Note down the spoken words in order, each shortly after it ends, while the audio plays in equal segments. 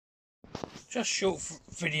Just a short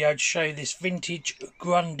video to show you this vintage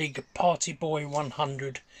Grundig Party Boy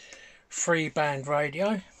 100 3-band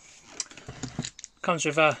radio. Comes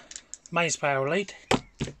with a mains power lead.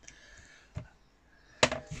 It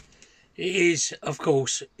is, of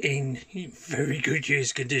course, in very good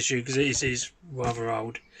use condition because it is rather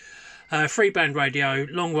old. 3-band radio,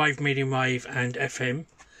 long wave, medium wave and FM.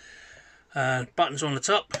 Buttons on the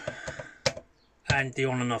top and the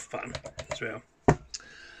on and off button as well.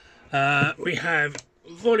 We have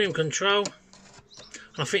volume control,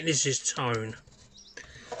 and I think this is tone.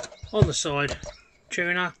 On the side,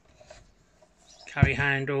 tuner, carry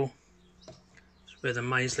handle, that's where the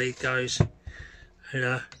mains lead goes, and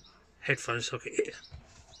a headphone socket here.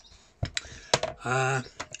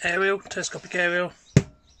 Aerial, telescopic aerial.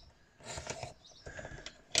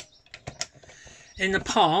 In the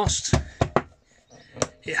past,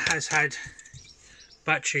 it has had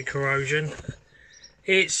battery corrosion.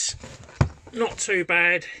 It's not too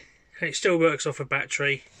bad, it still works off a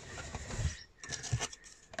battery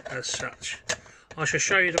as such. I shall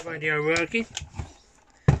show you the radio working.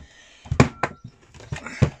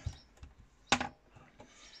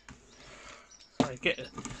 I get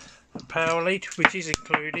a power lead which is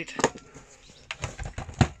included.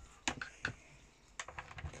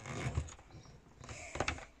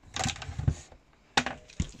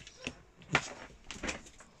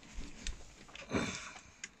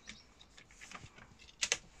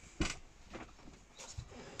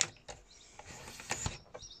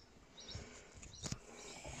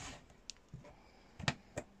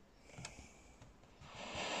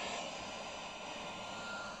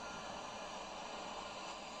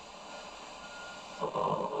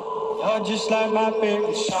 You're just like my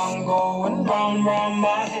favorite song going round, round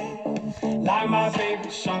my head. Like my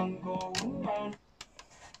favorite song going round.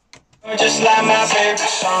 You're just like my favorite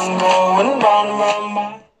song going round, round my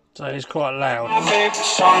head. So it's quite loud. My favorite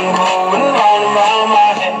song going round, round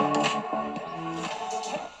my head.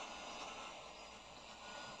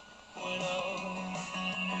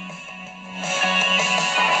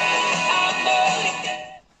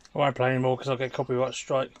 I won't play anymore because I'll get copyright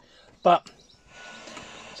strike. But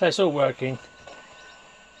so it's all working.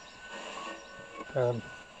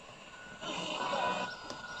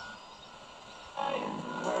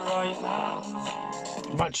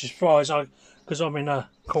 Much surprised, because I'm in a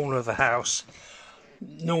corner of the house.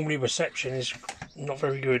 Normally reception is not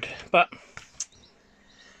very good, but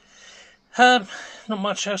not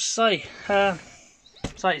much else to say.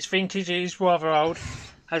 So it's vintage, it is rather old.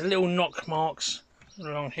 Has little knock marks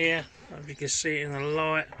along here. I don't know if you can see it in the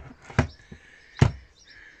light.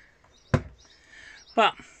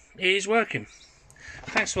 But it is working.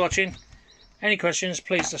 Thanks for watching. Any questions,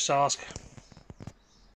 please just ask.